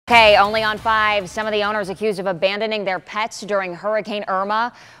Okay, only on 5, some of the owners accused of abandoning their pets during Hurricane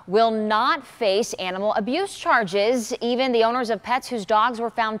Irma will not face animal abuse charges, even the owners of pets whose dogs were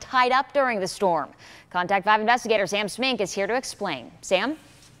found tied up during the storm. Contact 5 investigator Sam Smink is here to explain. Sam?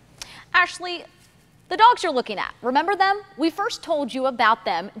 Ashley, the dogs you're looking at, remember them? We first told you about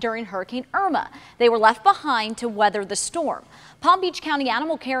them during Hurricane Irma. They were left behind to weather the storm. Palm Beach County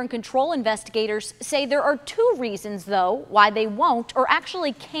Animal Care and Control investigators say there are 2 reasons, though, why they won't or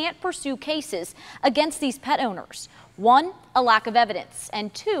actually can't pursue cases against these pet owners. 1, a lack of evidence,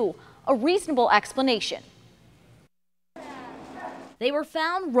 and 2, a reasonable explanation. They were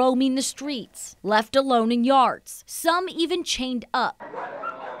found roaming the streets, left alone in yards, some even chained up.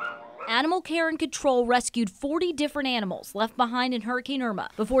 Animal Care and Control rescued 40 different animals left behind in Hurricane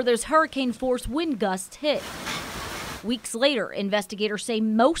Irma before those hurricane-force wind gusts hit. Weeks later, investigators say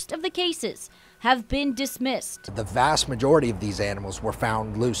most of the cases have been dismissed. The vast majority of these animals were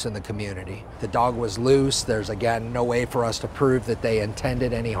found loose in the community. The dog was loose. There's, again, no way for us to prove that they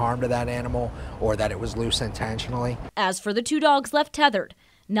intended any harm to that animal or that it was loose intentionally. As for the 2 dogs left tethered,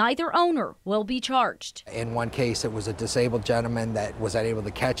 neither owner will be charged. In one case, it was a disabled gentleman that was unable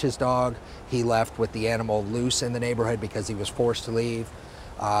to catch his dog. He left with the animal loose in the neighborhood because he was forced to leave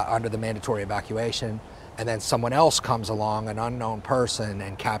under the mandatory evacuation. And then someone else comes along, an unknown person,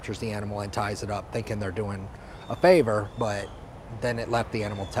 and captures the animal and ties it up, thinking they're doing a favor, but then it left the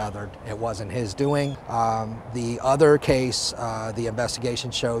animal tethered. It wasn't his doing. The other case, the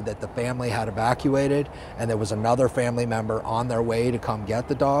investigation showed that the family had evacuated and there was another family member on their way to come get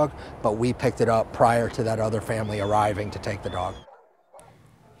the dog, but we picked it up prior to that other family arriving to take the dog.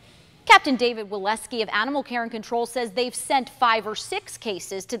 Captain David Waleski of Animal Care and Control says they've sent 5 or 6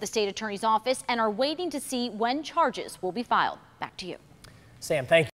 cases to the state attorney's office and are waiting to see when charges will be filed. Back to you. Sam, thank you.